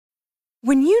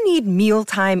When you need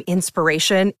mealtime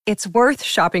inspiration, it's worth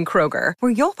shopping Kroger,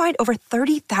 where you'll find over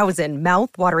 30,000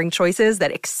 mouth-watering choices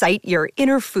that excite your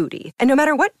inner foodie. And no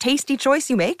matter what tasty choice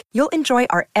you make, you'll enjoy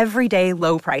our everyday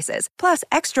low prices, plus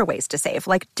extra ways to save,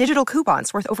 like digital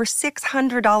coupons worth over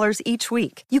 $600 each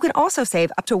week. You can also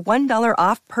save up to $1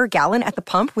 off per gallon at the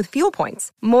pump with fuel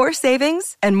points. More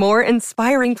savings and more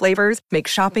inspiring flavors make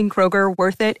shopping Kroger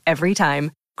worth it every time.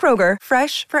 Kroger,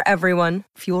 fresh for everyone.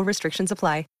 Fuel restrictions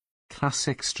apply.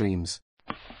 Classic streams.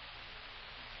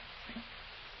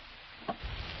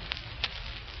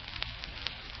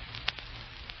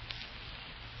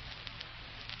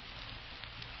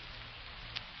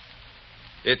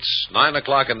 It's 9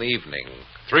 o'clock in the evening,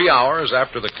 3 hours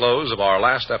after the close of our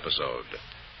last episode.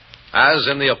 As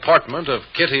in the apartment of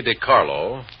Kitty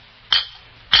DiCarlo...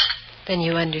 Then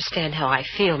you understand how I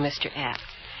feel, Mr. App.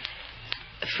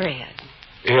 Fred.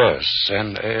 Yes,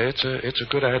 and it's a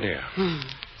good idea.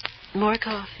 More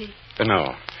coffee?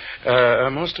 No. A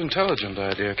most intelligent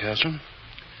idea, Catherine.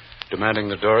 Demanding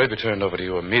that Dory be turned over to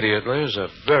you immediately is a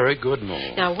very good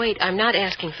move. Now, wait. I'm not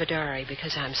asking for Dory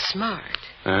because I'm smart.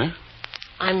 Huh?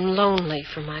 I'm lonely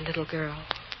for my little girl.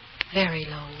 Very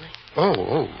lonely.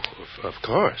 Oh, of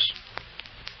course.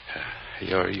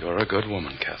 You're a good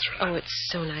woman, Catherine. Oh, it's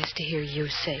so nice to hear you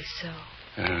say so.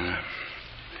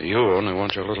 You only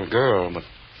want your little girl, but...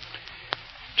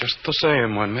 Just the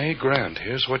same, when May Grant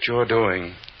hears what you're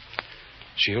doing,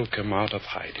 she'll come out of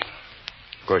hiding.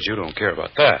 Of course, you don't care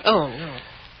about that. Oh, no.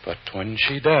 But when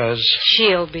she does...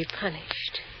 She'll be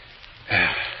punished.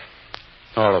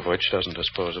 All of which doesn't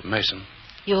dispose of Mason.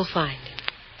 You'll find him.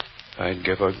 I'd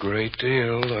give a great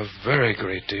deal, a very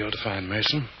great deal, to find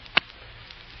Mason.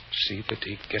 See that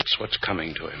he gets what's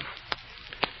coming to him.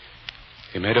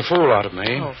 He made a fool out of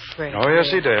me. Oh, Fred. Oh,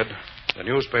 yes, he did. The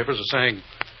newspapers are saying...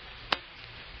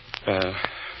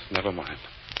 never mind.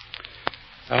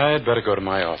 I'd better go to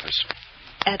my office.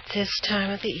 At this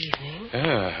time of the evening?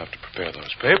 Yeah, I have to prepare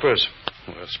those papers.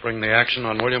 We'll spring the action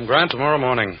on William Grant tomorrow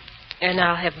morning. And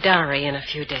I'll have Dory in a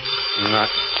few days. Not...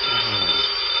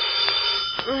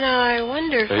 Now, I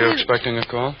wonder... Are you expecting a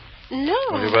call? No.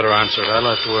 Well, you better answer it. I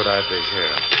left word I'd be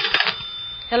here.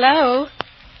 Hello?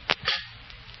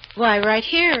 Why, right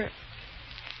here.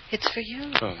 It's for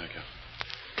you. Oh, thank you.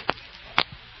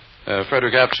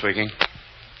 Frederick App speaking.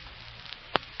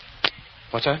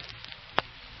 What's that?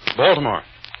 Baltimore.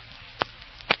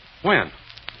 When?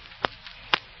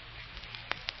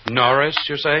 Norris,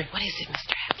 you say? What is it,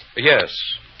 Mr. Apt?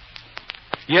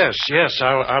 Yes.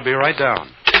 I'll be right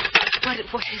down. What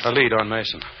is A lead on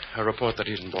Mason. A report that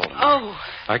he's in Baltimore. Oh.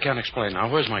 I can't explain now.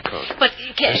 Where's my coat? But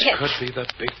This could be the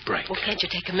big break. Well, can't you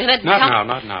take a minute?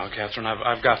 Not now, Catherine.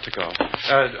 I've got to go.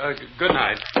 Good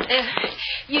night.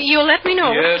 You'll let me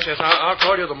know. Yes. I'll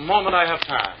call you the moment I have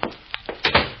time.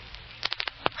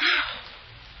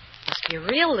 Must be a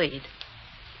real lead.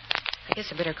 I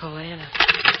guess I better call Anna.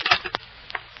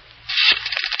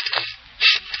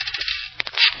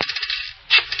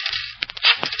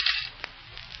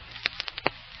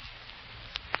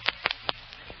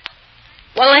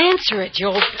 Well, answer it,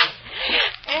 Joel.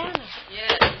 Anna.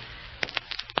 Yes. I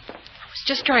was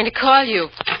just trying to call you.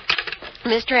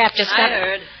 Mr. App just got... I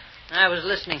heard. I was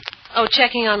listening. Oh,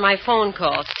 checking on my phone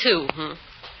calls, too,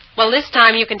 Well, this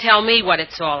time you can tell me what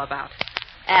it's all about.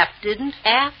 App didn't?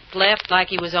 App left like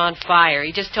he was on fire.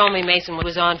 He just told me Mason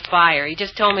was on fire. He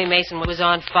just told me Mason was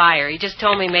on fire. He just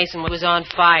told me Mason was on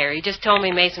fire. He just told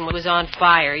me Mason was on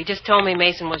fire. He just told me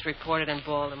Mason was reported in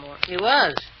Baltimore. He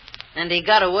was. And he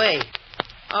got away.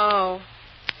 Oh.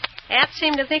 App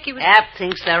seemed to think he was... App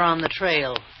thinks they're on the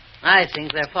trail. I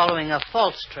think they're following a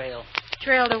false trail.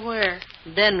 Trail to where?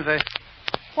 Denver.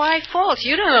 Why false?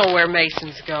 You don't know where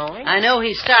Mason's going. I know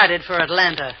he started for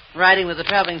Atlanta, riding with a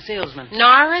traveling salesman.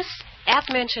 Norris? App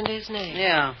mentioned his name.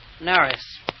 Yeah, Norris.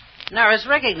 Norris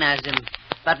recognized him.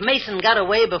 But Mason got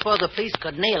away before the police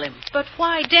could nail him. But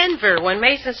why Denver when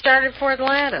Mason started for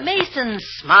Atlanta? Mason's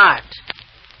smart.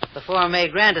 Before May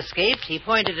Grant escaped, he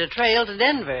pointed a trail to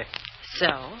Denver. So?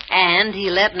 And he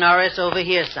let Norris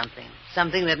overhear something.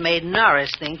 Something that made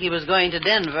Norris think he was going to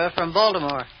Denver from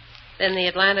Baltimore. Then the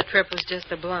Atlanta trip was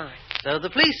just a blind. So the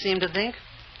police seem to think.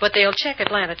 But they'll check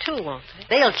Atlanta, too, won't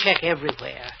they? They'll check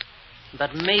everywhere.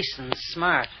 But Mason's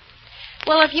smart.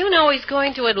 Well, if you know he's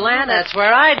going to Atlanta... That's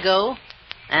where I'd go.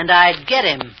 And I'd get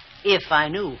him, if I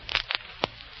knew.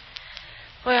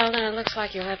 Well, then it looks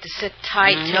like you'll have to sit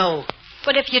tight. No.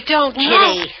 But if you don't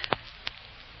know...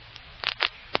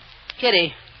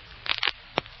 Kitty.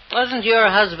 Wasn't your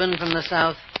husband from the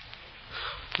South?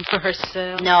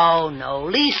 Marcel? No.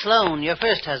 Lee Sloan, your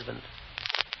first husband.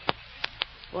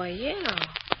 Why, yeah.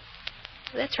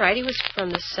 That's right. He was from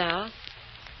the South.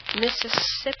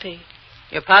 Mississippi.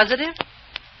 You're positive?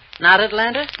 Not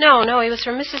Atlanta? No, he was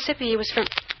from Mississippi. He was from...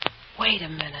 Wait a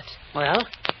minute. Well?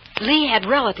 Lee had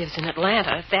relatives in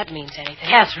Atlanta, if that means anything.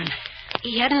 Catherine.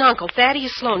 He had an uncle,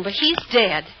 Thaddeus Sloan, but he's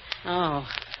dead. Oh.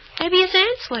 Maybe his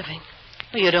aunt's living.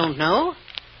 Well, you don't know?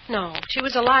 No, she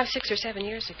was alive 6 or 7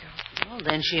 years ago. Well,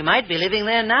 then she might be living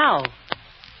there now.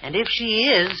 And if she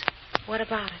is... What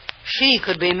about it? She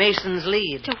could be Mason's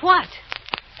lead. To what?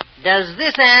 Does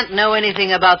this aunt know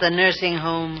anything about the nursing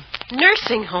home?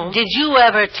 Nursing home? Did you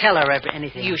ever tell her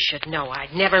anything? You should know.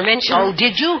 I'd never mentioned... Oh,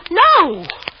 did you? No!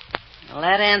 Well,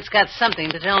 that aunt's got something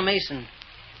to tell Mason.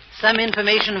 Some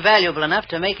information valuable enough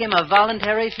to make him a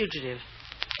voluntary fugitive.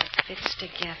 It fits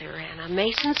together, Anna.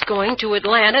 Mason's going to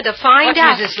Atlanta to find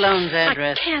out... What's Mrs. Sloane's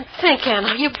address? I can't think,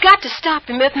 Anna. You've got to stop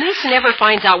him. If Mason ever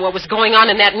finds out what was going on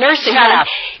in that nursing home... Shut up.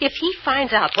 If he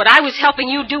finds out what I was helping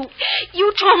you do...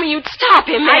 You told me you'd stop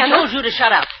him, Anna. I told you to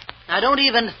shut up. Now, don't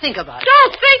even think about it.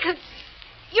 Don't think...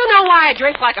 You know why I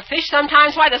drink like a fish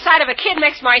sometimes? Why the sight of a kid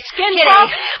makes my skin Kitty. crawl?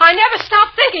 I never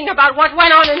stop thinking about what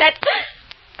went on in that...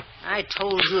 I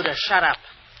told you to shut up.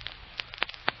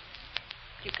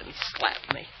 You can slap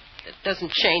me. It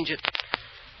doesn't change it.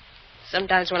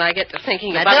 Sometimes when I get to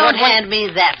thinking Now, about don't what... hand me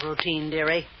that routine,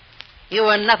 dearie. You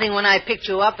were nothing when I picked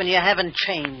you up, and you haven't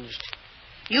changed.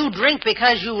 You drink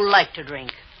because you like to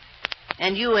drink.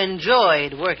 And you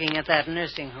enjoyed working at that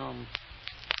nursing home.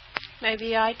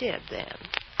 Maybe I did then.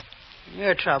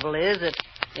 Your trouble is that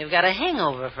you've got a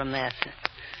hangover from that.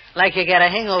 Like you got a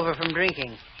hangover from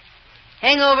drinking.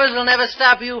 Hangovers will never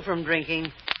stop you from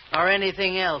drinking or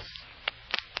anything else.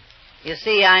 You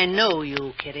see, I know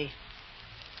you, Kitty.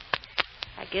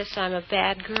 I guess I'm a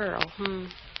bad girl,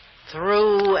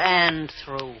 Through and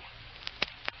through.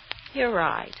 You're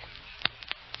right.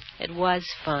 It was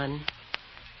fun.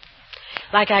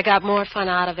 Like I got more fun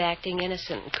out of acting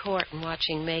innocent in court and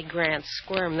watching May Grant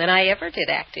squirm than I ever did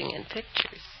acting in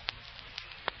pictures.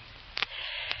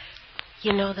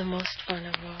 You know the most fun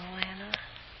of all, Anna?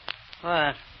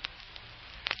 What?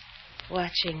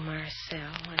 Watching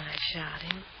Marcel when I shot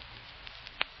him.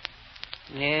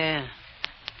 Yeah.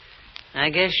 I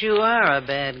guess you are a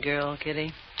bad girl,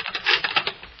 Kitty.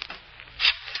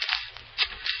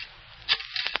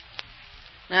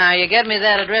 Now, you get me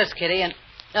that address, Kitty, and...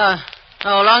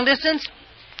 long distance?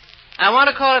 I want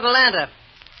to call it Atlanta.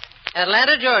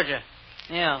 Atlanta, Georgia.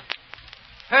 Yeah.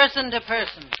 Person to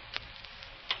person.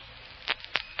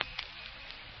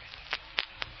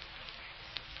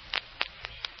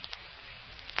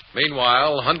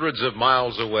 Meanwhile, hundreds of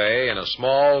miles away in a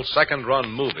small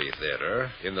second-run movie theater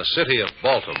in the city of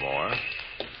Baltimore...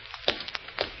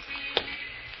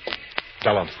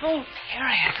 Della. Oh,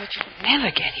 Harry, I thought you'd never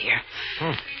get here.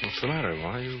 What's the matter?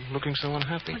 Why are you looking so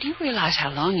unhappy? Well, do you realize how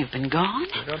long you've been gone?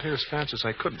 I got here as fast as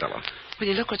I could, Della. Will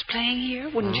you look what's playing here?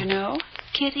 Wouldn't you know?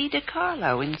 Kitty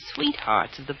DiCarlo in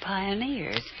Sweethearts of the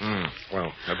Pioneers.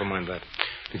 Well, never mind that.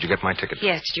 Did you get my ticket?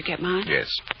 Yes, did you get mine? Yes.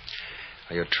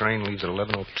 Your train leaves at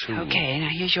 11:02. Okay, now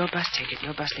here's your bus ticket.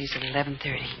 Your bus leaves at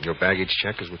 11:30. Your baggage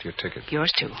check is with your ticket.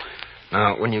 Yours, too.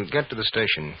 Now, when you get to the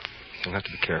station, you'll have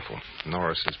to be careful.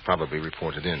 Norris is probably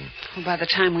reported in. Well, by the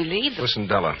time we leave... Listen,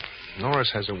 Della.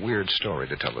 Norris has a weird story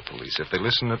to tell the police. If they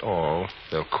listen at all,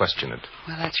 they'll question it.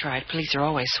 Well, that's right. Police are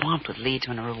always swamped with leads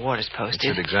when a reward is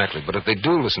posted. That's it, exactly. But if they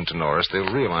do listen to Norris,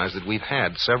 they'll realize that we've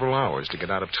had several hours to get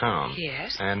out of town.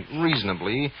 Yes. And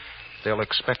reasonably, they'll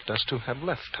expect us to have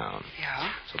left town.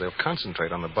 Yeah? So they'll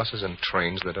concentrate on the buses and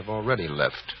trains that have already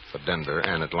left for Denver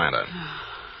and Atlanta.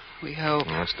 We hope.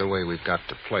 Well, that's the way we've got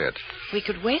to play it. We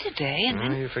could wait a day and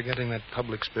then... You're forgetting that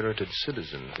public-spirited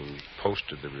citizen who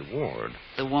posted the reward.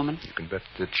 The woman? You can bet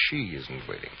that she isn't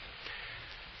waiting.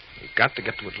 We've got to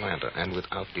get to Atlanta, and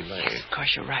without delay. Yes, of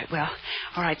course, you're right. Well,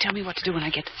 all right, tell me what to do when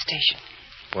I get to the station.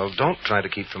 Well, don't try to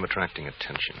keep from attracting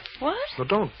attention. What? Well,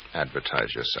 don't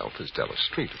advertise yourself as Della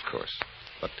Street, of course.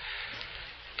 But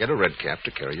get a red cap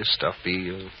to carry your stuff. Be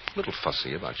a little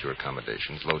fussy about your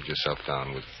accommodations. Load yourself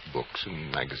down with books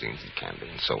and magazines and candy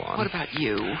and so on. What about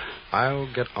you?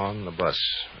 I'll get on the bus.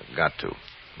 I've got to.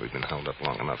 We've been held up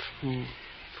long enough.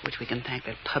 For which we can thank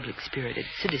that public-spirited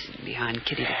citizen behind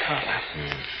Kitty DiCarlo.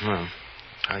 Well,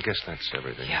 I guess that's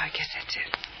everything. Yeah, I guess that's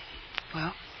it.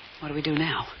 Well, what do we do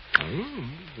now?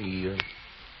 We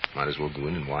might as well go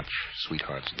in and watch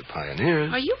Sweethearts of the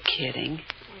Pioneers. Are you kidding?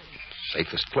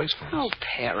 Safest place for us. Oh,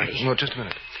 Perry. No, just a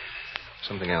minute.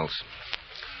 Something else.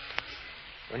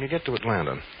 When you get to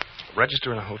Atlanta,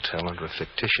 register in a hotel under a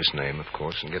fictitious name, of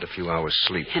course, and get a few hours'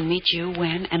 sleep. And meet you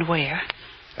when and where?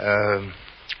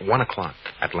 1 o'clock,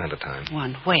 Atlanta time.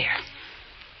 1, where?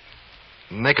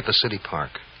 Make it the city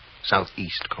park.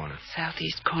 southeast corner.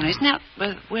 Southeast corner. Isn't that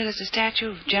where there's a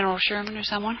statue of General Sherman or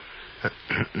someone?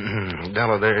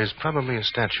 Della, there is probably a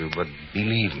statue, but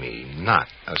believe me, not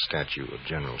a statue of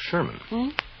General Sherman. Hmm?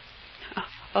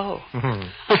 Oh.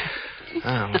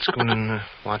 Let's go in and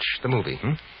watch the movie,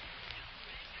 hmm?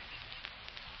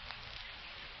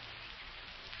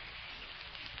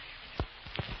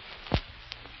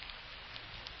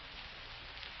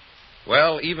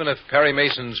 Well, even if Perry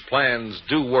Mason's plans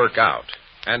do work out,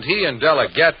 and he and Della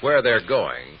get where they're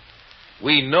going,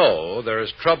 we know there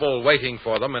is trouble waiting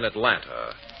for them in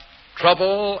Atlanta.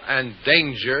 Trouble and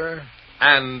danger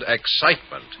and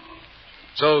excitement.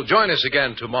 So join us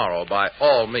again tomorrow by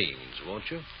all means, won't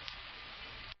you?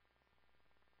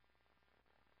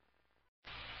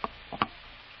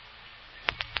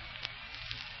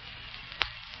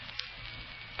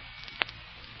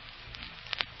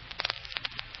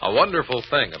 A wonderful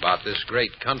thing about this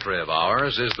great country of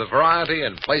ours is the variety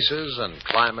in places and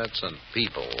climates and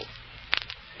people.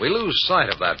 We lose sight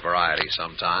of that variety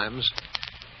sometimes.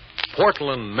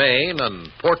 Portland, Maine, and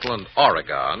Portland,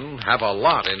 Oregon have a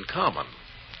lot in common.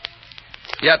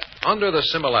 Yet, under the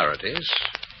similarities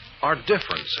are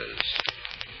differences.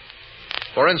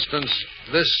 For instance,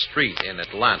 this street in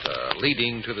Atlanta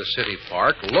leading to the city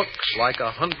park looks like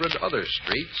 100 other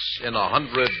streets in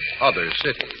 100 other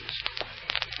cities.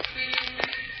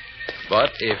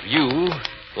 But if you,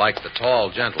 like the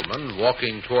tall gentleman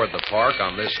walking toward the park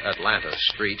on this Atlanta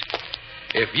street,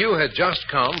 if you had just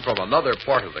come from another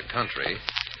part of the country,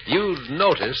 you'd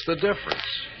notice the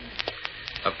difference.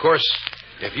 Of course,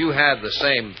 if you had the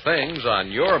same things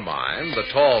on your mind the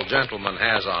tall gentleman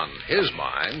has on his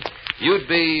mind, you'd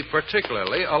be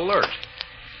particularly alert.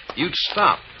 You'd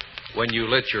stop when you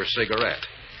lit your cigarette,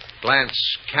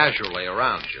 glance casually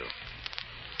around you.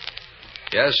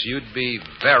 Yes, you'd be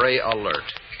very alert.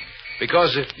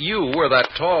 Because if you were that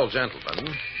tall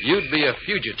gentleman, you'd be a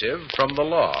fugitive from the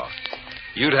law.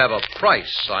 You'd have a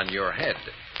price on your head.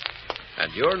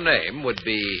 And your name would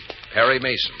be Perry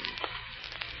Mason.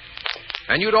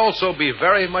 And you'd also be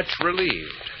very much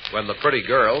relieved when the pretty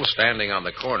girl standing on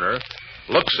the corner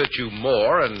looks at you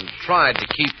more and tried to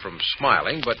keep from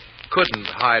smiling, but couldn't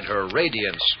hide her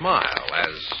radiant smile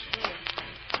as...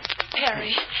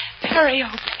 Perry,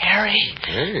 oh, Perry.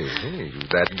 Hey, you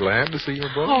that glad to see your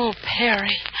boss? Oh,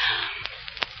 Perry.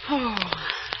 Oh.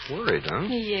 Worried, huh?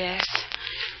 Yes.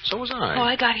 So was I. Oh,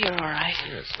 I got here all right.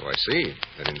 Yes, so I see.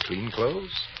 And in clean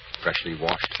clothes? Freshly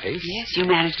washed face? Yes, you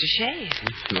managed to shave.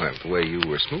 Well, the way you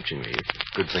were smooching me,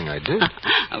 good thing I did.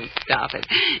 Oh, stop it.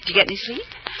 Did you get any sleep?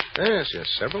 Yes,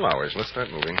 several hours. Let's start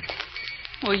moving.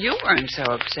 Well, you weren't so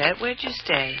upset. Where'd you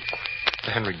stay?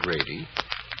 The Henry Grady.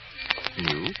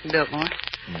 You? Biltmore.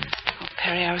 Oh,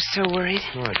 Perry, I was so worried.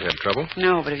 Oh, did you have trouble?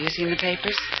 No, but have you seen the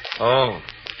papers? Oh,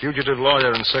 fugitive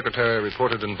lawyer and secretary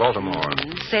reported in Baltimore.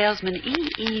 Salesman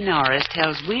E.E. Norris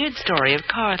tells weird story of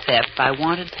car theft by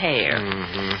wanted payer.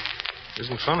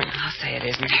 Isn't funny. I'll say it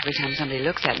isn't. Every time somebody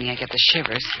looks at me, I get the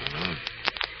shivers.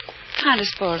 Kind of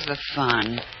spoils the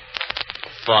fun.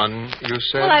 Fun, you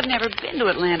said? Well, I've never been to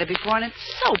Atlanta before, and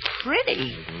it's so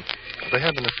pretty. They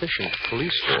have an efficient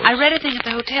police force. I read a thing at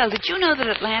the hotel. Did you know that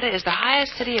Atlanta is the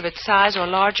highest city of its size or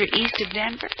larger east of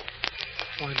Denver?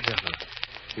 Why, Della,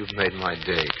 you've made my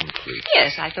day complete.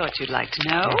 Yes, I thought you'd like to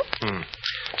know.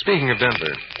 Speaking of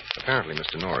Denver, apparently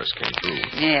Mr. Norris came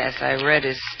through. Yes, I read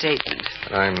his statement.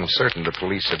 I'm certain the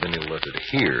police have been alerted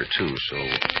here, too, so...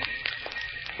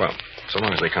 Well, so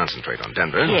long as they concentrate on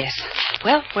Denver. Yes.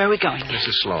 Well, where are we going?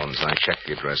 Mrs. Sloan's. I checked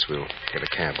the address. We'll get a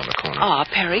cab on the corner. Oh,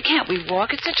 Perry, can't we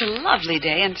walk? It's such a lovely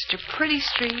day and such a pretty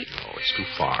street. Oh, it's too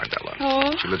far, Della.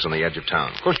 Oh? She lives on the edge of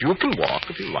town. Of course, you can walk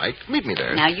if you like. Meet me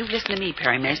there. Now, you listen to me,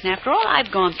 Perry Mason. After all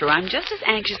I've gone through, I'm just as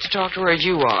anxious to talk to her as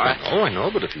you are. I know,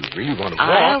 but if you really want to walk...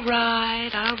 I'll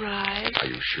ride. Are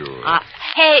you sure?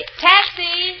 Hey,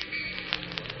 taxi!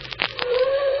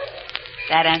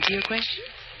 That answer your question?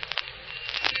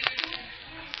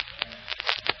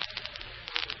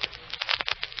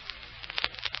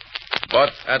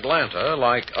 But Atlanta,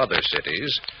 like other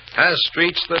cities, has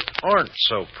streets that aren't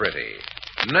so pretty.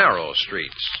 Narrow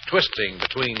streets, twisting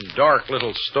between dark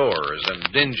little stores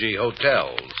and dingy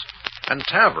hotels, and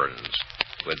taverns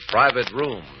with private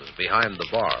rooms behind the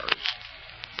bars.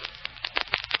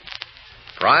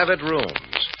 Private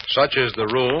rooms, such as the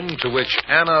room to which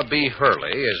Anna B.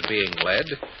 Hurley is being led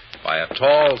by a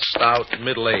tall, stout,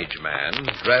 middle-aged man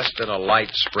dressed in a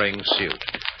light spring suit.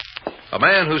 A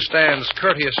man who stands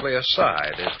courteously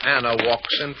aside as Anna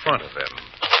walks in front of him.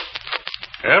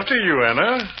 After you,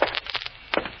 Anna.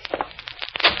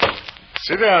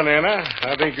 Sit down, Anna.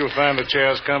 I think you'll find the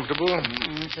chairs comfortable.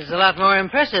 This is a lot more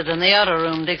impressive than the outer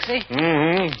room, Dixie.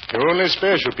 Mm-hmm. Only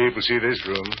special people see this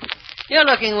room. You're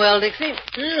looking well, Dixie.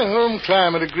 Yeah, home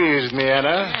climate agrees with me,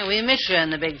 Anna. Yeah, we miss you in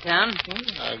the big town.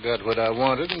 I got what I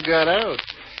wanted and got out.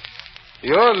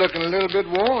 You're looking a little bit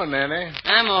worn, Annie.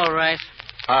 I'm all right.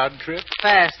 Hard trip?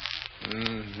 Fast.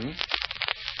 Mm-hmm.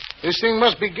 This thing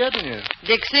must be getting you.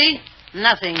 Dixie,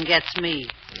 nothing gets me.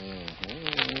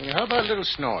 Mm-hmm. How about a little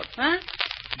snort? Huh?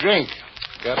 Drink.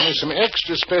 Got me some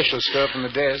extra special stuff in the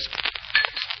desk.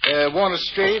 Want it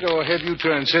straight or have you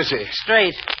turned sissy?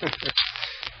 Straight.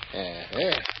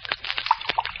 Yeah.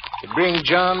 You bring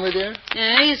John with you?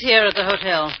 Yeah, he's here at the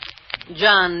hotel.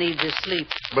 John needs his sleep.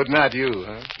 But not you,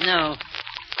 huh? No.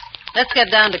 Let's get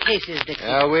down to Casey's, Dixie.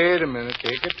 Now, wait a minute.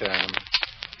 Take your time.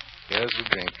 Here's the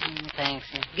drink. Thanks.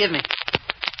 Give me.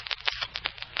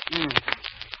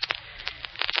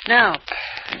 Now.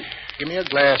 Give me a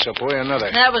glass. I'll pour you another.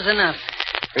 That was enough.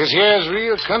 This here's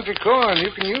real country corn.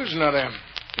 You can use another.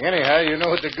 Anyhow, you know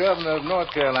what the governor of North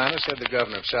Carolina said the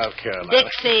governor of South Carolina.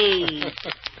 Dixie.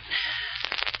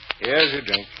 Here's your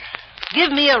drink.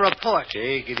 Give me a report.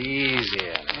 Take it easy,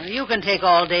 Anna. You can take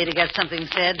all day to get something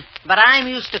said, but I'm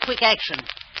used to quick action.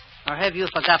 Or have you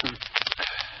forgotten?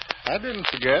 I didn't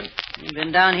forget. You've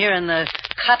been down here in the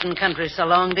cotton country so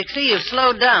long, Dixie, you've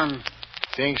slowed down.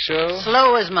 Think so?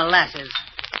 Slow as molasses.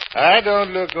 I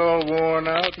don't look all worn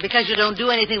out. Because you don't do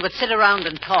anything but sit around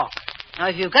and talk. Now,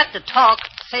 if you've got to talk,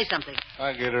 say something.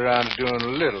 I get around to doing a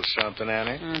little something,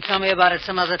 Annie. Tell me about it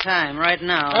some other time. Right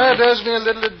now. It does me a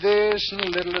little of this and a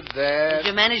little of that. Did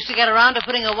you manage to get around to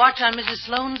putting a watch on Mrs.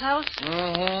 Sloane's house?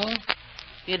 Mm-hmm.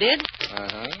 You did?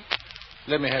 Uh-huh.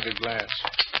 Let me have your glass.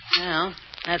 Well,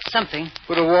 that's something.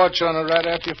 Put a watch on her right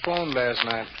after your phone last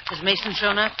night. Has Mason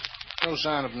shown up? No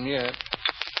sign of him yet.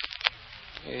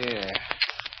 Yeah.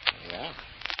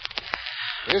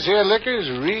 This here liquor's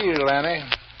real, Annie.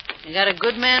 You got a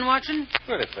good man watching?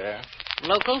 Pretty fair.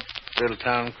 Local? Little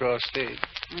town across state.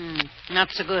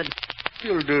 Not so good.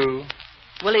 You'll do.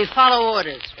 Will he follow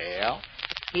orders? Yeah.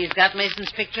 He's got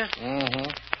Mason's picture?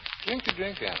 Mm-hmm. Drink your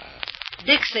drink, Anna.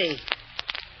 Dixie,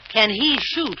 can he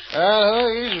shoot?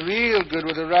 He's real good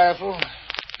with a rifle.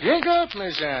 Drink up,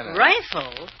 Miss Anna.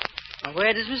 Rifle? Well,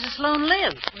 where does Mrs. Sloane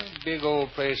live? A big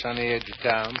old place on the edge of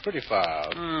town, pretty far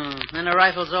out. Then a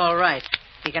rifle's all right.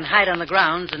 He can hide on the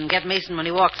grounds and get Mason when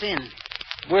he walks in.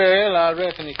 Well, I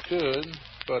reckon he could,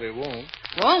 but he won't.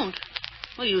 Won't?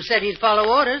 Well, you said he'd follow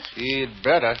orders. He'd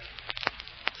better.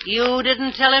 You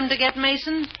didn't tell him to get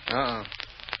Mason? Uh-uh.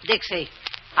 Dixie,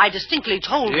 I distinctly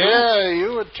told you. Yeah,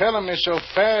 you were telling me so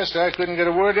fast I couldn't get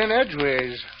a word in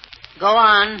edgeways. Go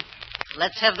on.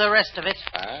 Let's have the rest of it.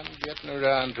 I'm getting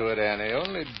around to it, Annie.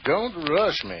 Only don't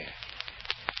rush me.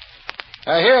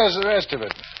 Now, here's the rest of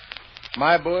it.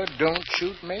 My boy don't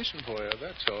shoot Mason for you,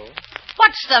 that's all.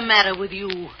 What's the matter with you?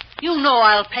 You know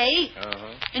I'll pay.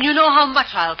 Uh-huh. And you know how much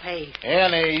I'll pay.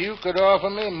 Annie, you could offer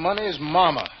me money's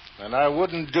mama, and I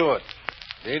wouldn't do it.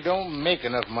 They don't make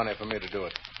enough money for me to do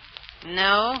it.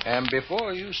 No? And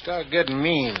before you start getting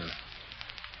mean,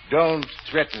 don't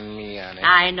threaten me, Annie.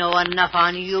 I know enough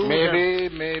on you.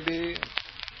 Maybe.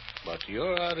 But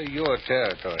you're out of your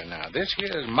territory now. This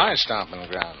here's my stomping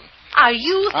ground. Are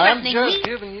you threatening I'm just me?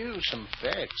 giving you some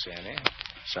facts, Annie.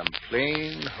 Some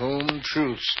plain home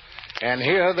truths. And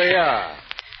here they are.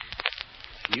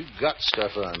 You got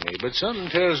stuff on me, but something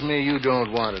tells me you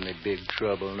don't want any big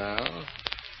trouble now.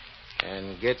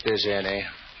 And get this, Annie.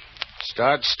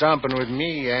 Start stomping with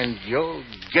me, and you'll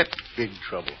get big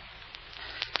trouble.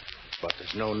 But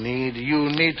there's no need you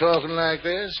and me talking like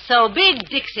this. So Big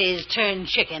Dixie's turned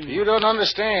chicken. You don't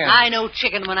understand. I know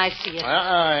chicken when I see it.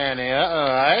 Annie,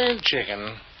 I ain't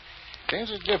chicken.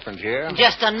 Things are different here.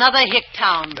 Just another hick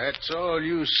town. That's all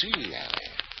you see,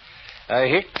 Annie. A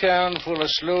hick town full of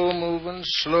slow-moving,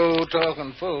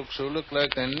 slow-talking folks who look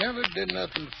like they never did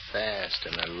nothing fast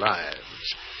in their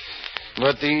lives.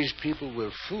 But these people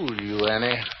will fool you,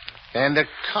 Annie. And the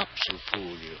cops will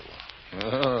fool you.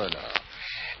 Oh, no.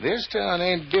 This town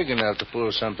ain't big enough to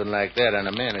pull something like that on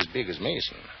a man as big as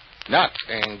Mason. Not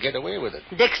and get away with it.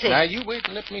 Dixie. Now, you wait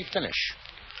and let me finish.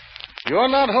 You're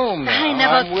not home now. I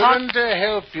never I'm willing to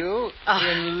help you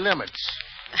in limits.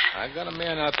 I got a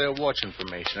man out there watching for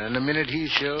Mason, and the minute he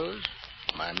shows,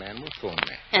 my man will phone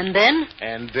me. And then?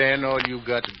 And then all you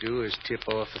got to do is tip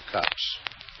off the cops.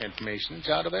 And Mason's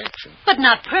out of action. But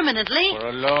not permanently. For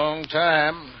a long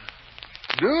time.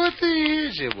 Do it the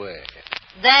easy way.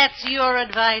 That's your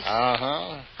advice?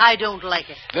 Uh-huh. I don't like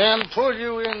it. Then pull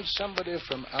you in somebody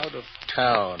from out of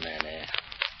town, Annie.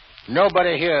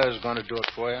 Nobody here is going to do it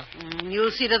for you.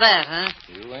 You'll see to that, huh?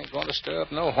 You ain't going to stir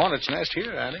up no hornet's nest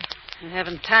here, Annie. I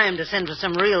haven't time to send for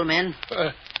some real men.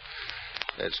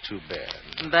 That's too bad.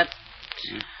 But...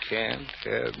 You can't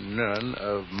have none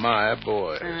of my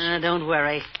boys. Don't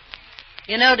worry.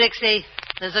 You know, Dixie,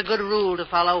 there's a good rule to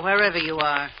follow wherever you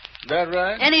are. That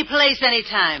right? Any place, any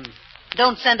time.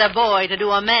 Don't send a boy to do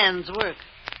a man's work.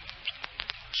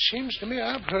 Seems to me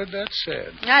I've heard that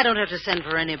said. I don't have to send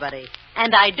for anybody.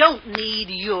 And I don't need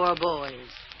your boys.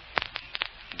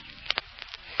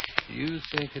 You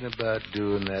thinking about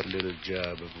doing that little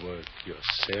job of work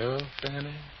yourself,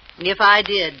 Annie? If I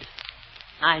did,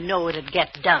 I know it'd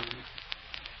get done.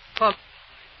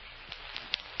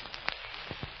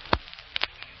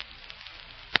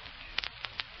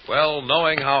 Well,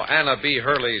 knowing how Anna B.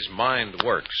 Hurley's mind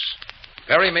works,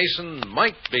 Perry Mason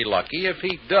might be lucky if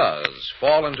he does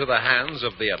fall into the hands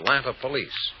of the Atlanta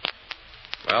police.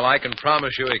 Well, I can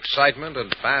promise you excitement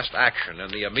and fast action in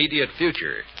the immediate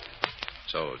future.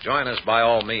 So join us by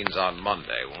all means on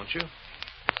Monday, won't you?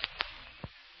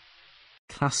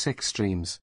 Classic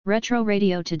Streams. Retro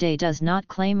Radio Today does not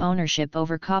claim ownership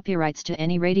over copyrights to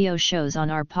any radio shows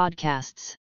on our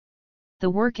podcasts. The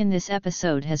work in this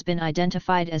episode has been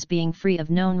identified as being free of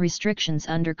known restrictions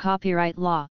under copyright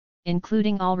law,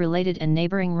 including all related and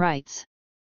neighboring rights.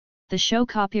 The show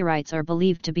copyrights are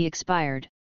believed to be expired.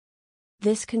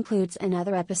 This concludes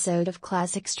another episode of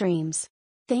Classic Streams.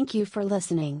 Thank you for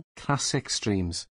listening. Classic Streams.